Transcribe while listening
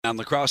On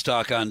the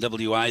Crosstalk on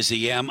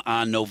WIZM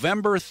on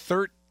November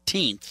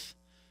 13th.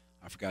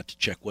 I forgot to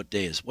check what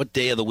day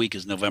of the week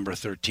is November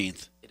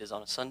 13th? It is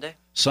on a Sunday.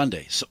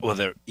 Sunday. So, well,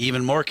 they're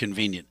even more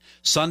convenient.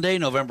 Sunday,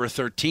 November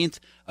 13th,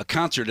 a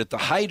concert at the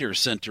Hyder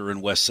Center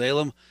in West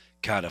Salem.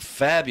 God, a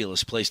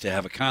fabulous place to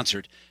have a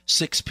concert.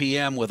 6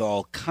 p.m. with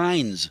all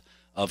kinds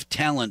of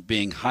talent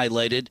being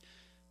highlighted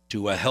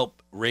to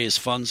help raise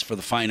funds for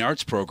the Fine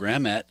Arts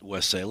program at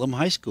West Salem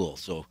High School.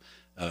 So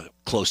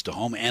close to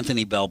home.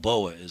 Anthony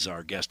Balbowa is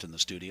our guest in the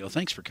studio.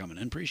 Thanks for coming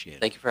in. Appreciate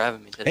it. Thank you for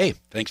having me today. Hey,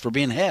 thanks for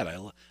being had.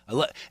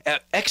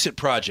 Exit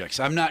projects.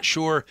 I'm not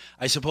sure.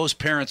 I suppose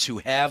parents who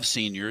have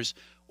seniors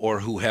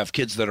or who have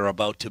kids that are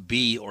about to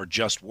be or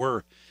just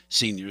were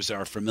seniors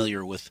are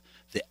familiar with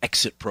the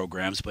exit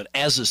programs. But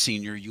as a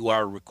senior, you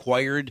are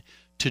required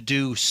to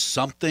do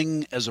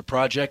something as a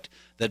project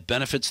that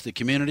benefits the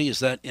community. Is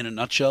that, in a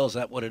nutshell, is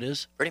that what it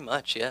is? Pretty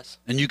much, yes.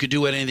 And you could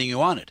do anything you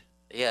wanted.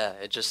 Yeah,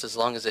 it just as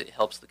long as it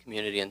helps the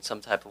community in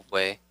some type of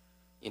way.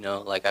 You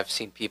know, like I've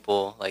seen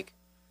people, like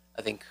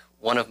I think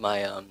one of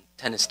my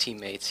tennis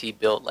teammates, he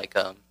built like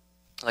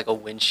a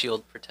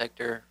windshield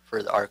protector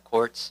for our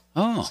courts.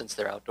 Oh. Since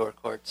they're outdoor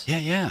courts.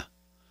 Yeah.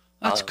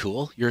 That's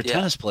cool. You're a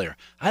tennis player.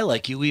 I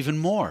like you even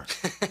more.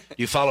 Do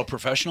you follow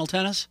professional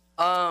tennis?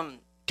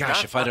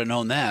 Gosh, if I'd have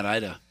known that,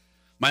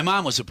 my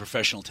mom was a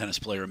professional tennis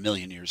player a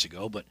million years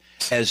ago, but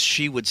as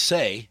she would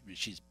say,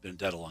 she's been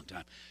dead a long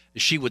time,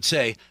 she would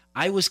say,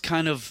 I was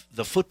kind of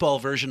the football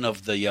version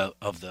of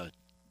the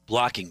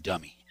blocking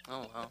dummy.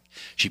 Oh, wow.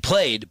 She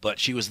played, but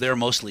she was there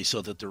mostly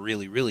so that the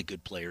really, really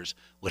good players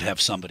would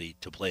have somebody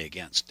to play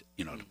against,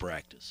 to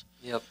practice.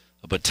 Yep.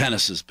 But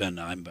tennis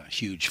I'm a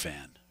huge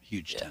fan,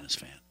 tennis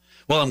fan.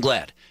 Well, I'm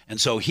glad. And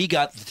so he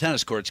got the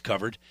tennis courts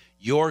covered.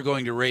 You're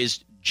going to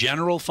raise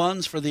general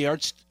funds for the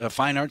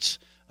fine arts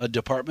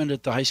department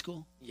at the high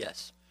school?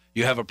 Yes.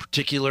 You have a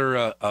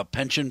particular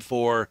penchant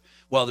for,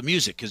 the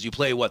music, because you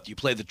play what? You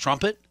play the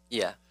trumpet?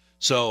 Yeah.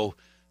 So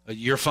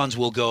your funds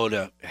will go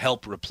to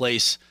help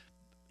replace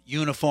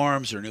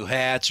uniforms or new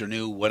hats or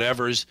new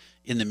whatevers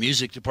in the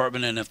music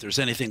department, and if there's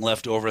anything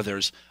left over,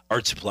 there's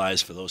art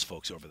supplies for those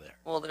folks over there.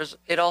 Well,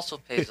 it also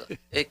pays.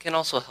 It can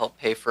also help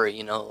pay for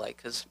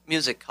because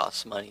music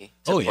costs money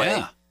to play.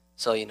 Yeah.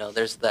 So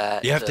there's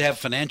that. You have to have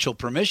financial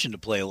permission to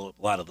play a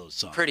lot of those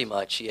songs. Pretty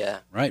much, yeah.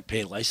 Right,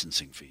 pay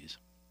licensing fees.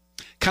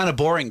 Kind of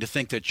boring to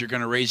think that you're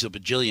going to raise $1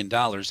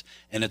 bajillion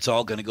and it's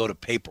all going to go to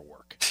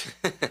paperwork.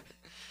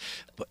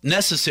 But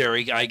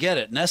necessary, I get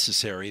it,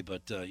 necessary,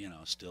 but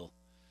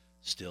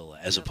still,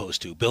 as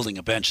opposed to building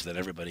a bench that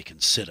everybody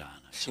can sit on,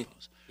 I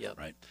suppose. Yep.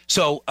 Right.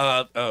 So,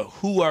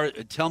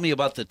 tell me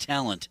about the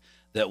talent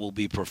that will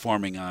be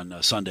performing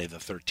on Sunday the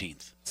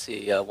 13th. Let's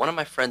see, one of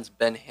my friends,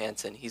 Ben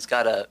Hansen, he's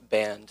got a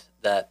band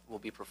that will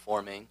be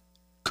performing.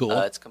 Cool.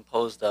 It's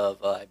composed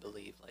of, I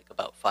believe,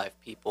 about 5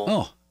 people.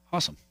 Oh,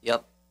 awesome.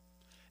 Yep.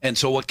 And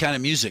so what kind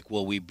of music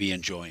will we be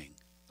enjoying?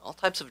 All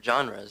types of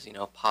genres,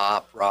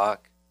 pop,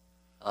 rock,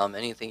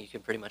 anything you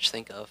can pretty much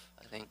think of,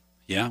 I think.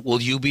 Yeah.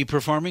 Will you be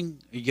performing?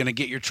 Are you going to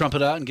get your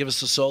trumpet out and give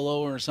us a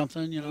solo or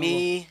something?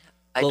 Me,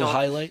 a little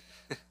highlight?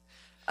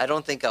 I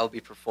don't think I'll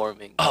be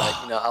performing,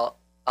 but,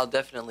 I'll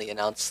definitely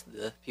announce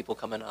the people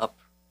coming up.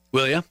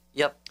 Will you?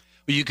 Yep.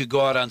 Well, you could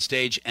go out on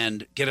stage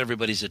and get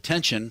everybody's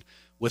attention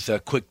with a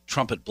quick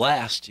trumpet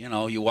blast.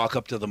 You walk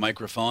up to the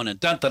microphone and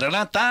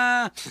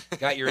dun-da-da-da-da,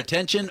 got your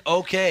attention.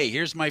 Okay,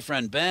 here's my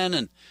friend Ben,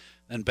 and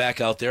then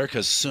back out there,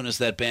 because as soon as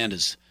that band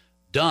is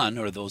done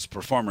or those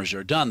performers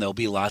are done, there'll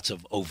be lots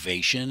of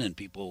ovation, and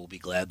people will be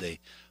glad they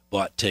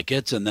bought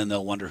tickets, and then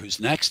they'll wonder who's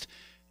next,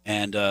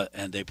 and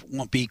they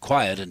won't be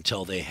quiet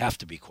until they have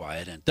to be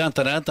quiet. And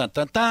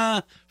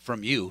dun-da-da-da-da-da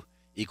from you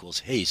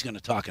equals, hey, he's going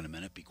to talk in a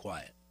minute, be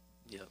quiet.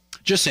 Yep.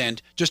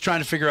 Just trying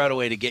to figure out a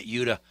way to get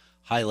you to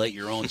highlight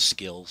your own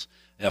skills.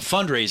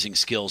 Fundraising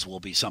skills will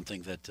be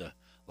something that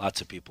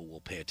lots of people will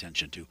pay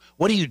attention to.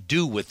 What do you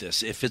do with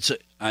this? If it's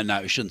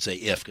I shouldn't say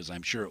if, because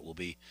I'm sure it will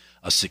be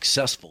a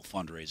successful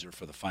fundraiser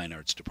for the Fine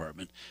Arts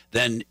Department,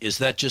 then is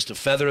that just a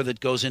feather that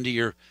goes into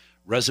your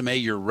resume,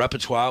 your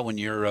repertoire when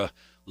you're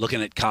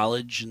looking at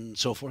college and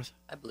so forth?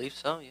 I believe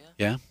so, yeah.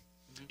 Yeah?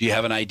 Mm-hmm. Do you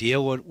have an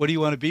idea? What do you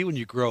want to be when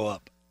you grow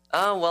up?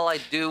 Well, I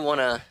do want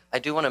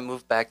to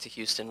move back to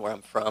Houston, where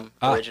I'm from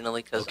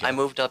originally, because I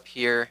moved up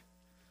here,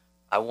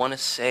 I want to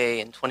say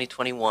in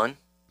 2021,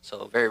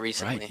 so very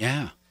recently. Right,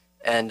 yeah.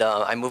 And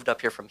I moved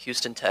up here from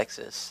Houston,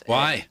 Texas.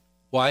 Why?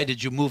 Why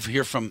did you move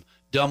here from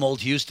dumb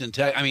old Houston,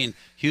 Texas?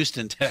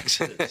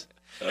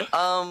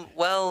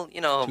 Well,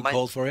 Too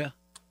cold for you?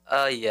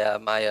 Yeah,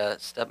 my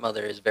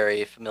stepmother is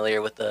very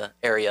familiar with the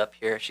area up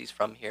here. She's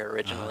from here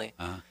originally.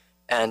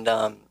 And,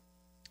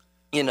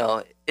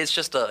 it's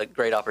just a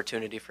great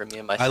opportunity for me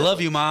and my siblings. I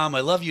love you, Mom.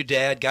 I love you,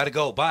 Dad. Got to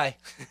go. Bye.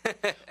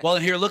 Well,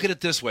 here, look at it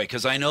this way,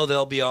 because I know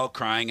they'll be all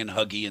crying and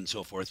huggy and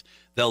so forth.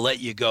 They'll let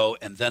you go,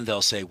 and then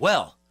they'll say,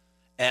 well,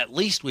 at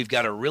least we've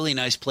got a really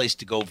nice place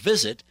to go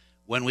visit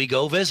when we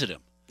go visit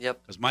him.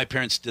 Yep. Because my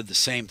parents did the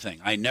same thing.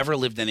 I never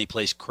lived any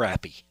place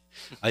crappy.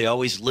 I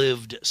always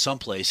lived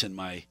someplace in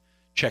my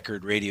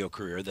checkered radio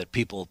career that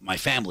my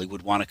family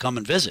would want to come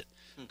and visit.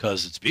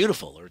 because it's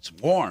beautiful or it's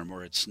warm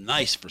or it's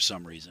nice for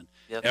some reason.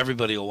 Yep.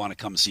 Everybody will want to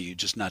come see you,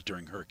 just not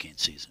during hurricane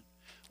season.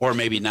 Or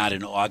maybe not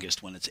in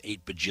August when it's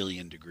 8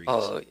 bajillion degrees.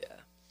 Oh, yeah.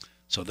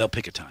 So they'll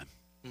pick a time.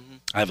 Mm-hmm.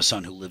 I have a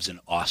son who lives in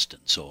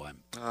Austin, so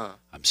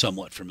I'm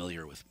somewhat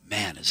familiar with,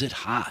 man, is it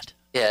hot?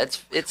 Yeah,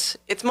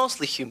 it's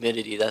mostly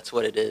humidity. That's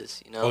what it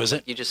is. You know, Oh, is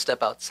it? You just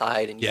step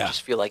outside and you Yeah.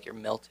 just feel like you're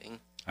melting.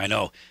 I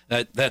know.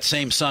 That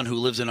same son who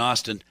lives in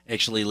Austin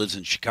actually lives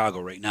in Chicago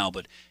right now,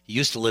 but he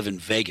used to live in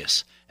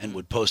Vegas and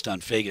would post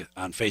on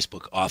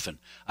Facebook often.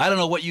 I don't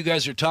know what you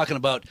guys are talking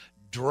about,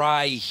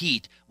 dry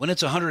heat. When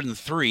it's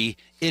 103,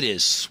 it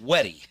is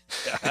sweaty.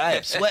 I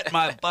have sweat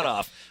my butt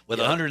off with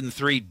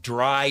 103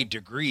 dry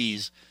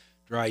degrees,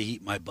 dry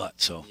heat my butt.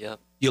 So Yep.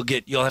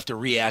 you'll have to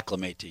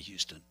reacclimate to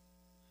Houston.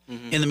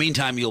 Mm-hmm. In the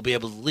meantime, you'll be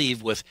able to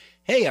leave with,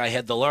 hey, I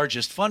had the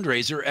largest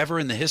fundraiser ever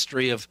in the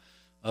history of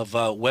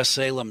West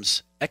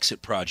Salem's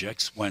exit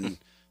projects when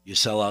you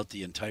sell out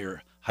the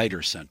entire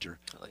Hyder Center.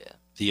 Oh, yeah.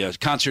 The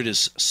concert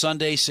is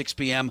Sunday, 6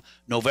 p.m.,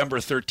 November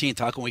 13th.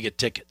 How can we get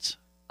tickets?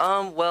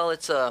 Well,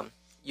 it's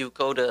you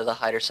go to the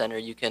Hyder Center.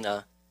 You can,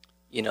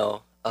 Get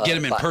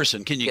them in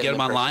person. Can you get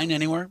them online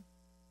anywhere?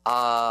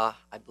 I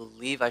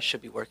believe I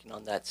should be working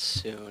on that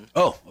soon.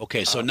 Oh,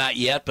 okay. So not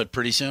yet, but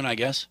pretty soon, I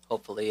guess.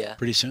 Hopefully, yeah.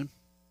 Pretty soon.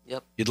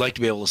 Yep. You'd like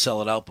to be able to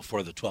sell it out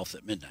before the 12th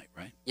at midnight,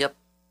 right? Yep.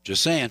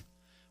 Just saying.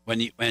 When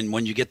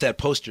you get that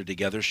poster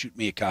together, shoot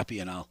me a copy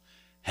and I'll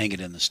hang it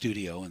in the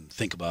studio and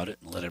think about it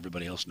and let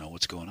everybody else know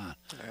what's going on.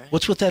 All right.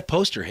 What's with that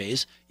poster,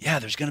 Hayes? Yeah,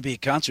 there's going to be a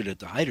concert at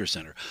the Hyder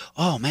Center.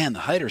 Oh, man, the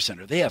Hyder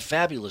Center. They have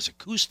fabulous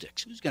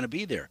acoustics. Who's going to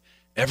be there?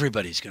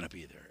 Everybody's going to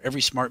be there.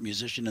 Every smart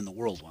musician in the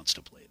world wants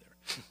to play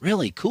there.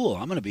 Really cool.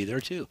 I'm going to be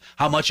there, too.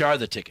 How much are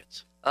the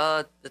tickets?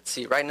 Let's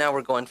see. Right now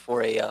we're going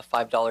for a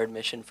 $5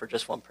 admission for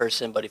just one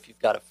person, but if you've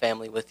got a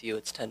family with you,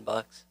 it's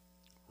 $10.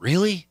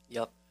 Really?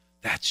 Yep.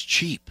 That's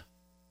cheap.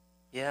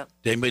 Yeah.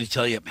 Did anybody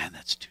tell you, man,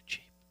 that's too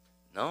cheap?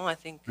 No, I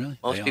think Really?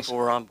 most people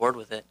were on board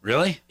with it.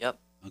 Really? Yep.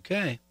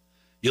 Okay.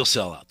 You'll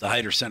sell out. The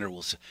Hyder Center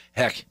will.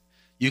 Heck,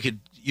 you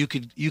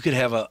could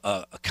have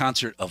a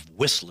concert of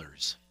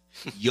whistlers,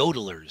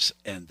 yodelers,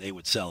 and they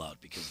would sell out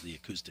because of the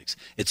acoustics.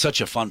 It's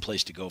such a fun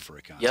place to go for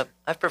a concert. Yep.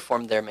 I've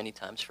performed there many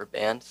times for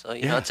band, so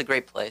you know it's a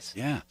great place.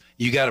 Yeah.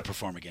 You got to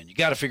perform again. You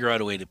got to figure out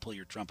a way to pull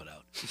your trumpet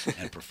out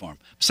and perform.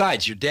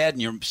 Besides, your dad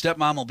and your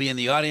stepmom will be in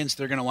the audience.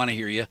 They're going to want to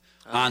hear you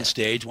on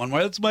stage. One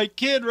more. That's my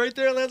kid right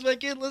there. That's my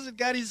kid. Listen,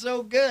 God, he's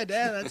so good.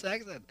 Yeah, that's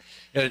excellent.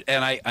 And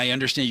I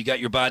understand you got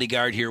your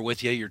bodyguard here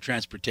with you, your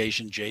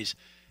transportation. Jay's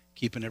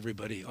keeping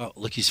everybody. Oh,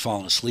 look, he's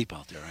falling asleep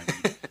out there. I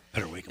mean,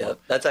 better wake him up.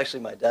 That's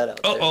actually my dad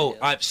out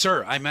there.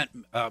 Sir, I meant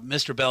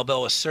Mr.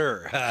 Balboa,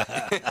 sir.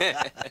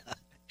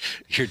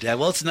 Your dad.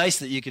 Well, it's nice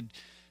that you could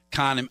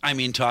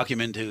talk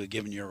him into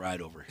giving you a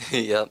ride over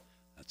here. Yep.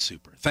 That's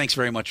super. Thanks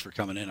very much for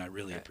coming in. I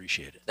really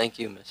appreciate it. Thank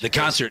you, Mr. The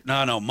concert,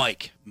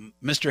 Mike.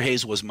 Mr.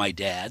 Hayes was my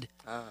dad,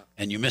 Ah.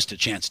 and you missed a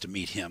chance to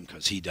meet him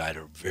because he died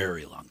a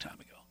very long time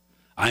ago.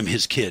 I'm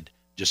his kid.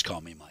 Just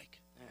call me Mike.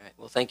 All right.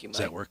 Well, thank you, Mike. Does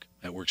that work?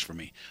 That works for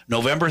me.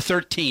 November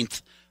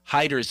 13th,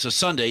 Hyder. It's a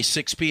Sunday,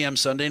 6 p.m.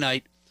 Sunday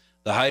night.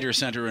 The Hyder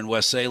Center in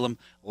West Salem.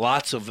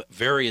 Lots of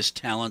various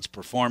talents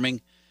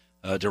performing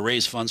to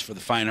raise funds for the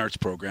Fine Arts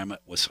program at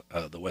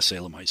the West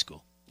Salem High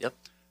School. Yep.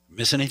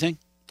 Miss anything?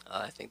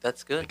 I think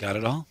that's I good. got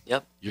it all?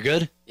 Yep. You're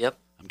good? Yep.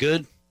 I'm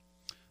good.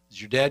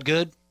 Is your dad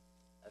good?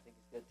 I think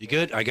it's good. You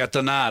good? I got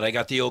the nod. I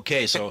got the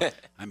okay. So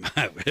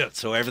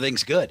so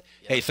everything's good.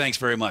 Hey, thanks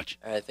very much.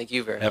 All right. Thank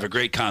you very much. Have a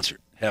great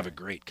concert.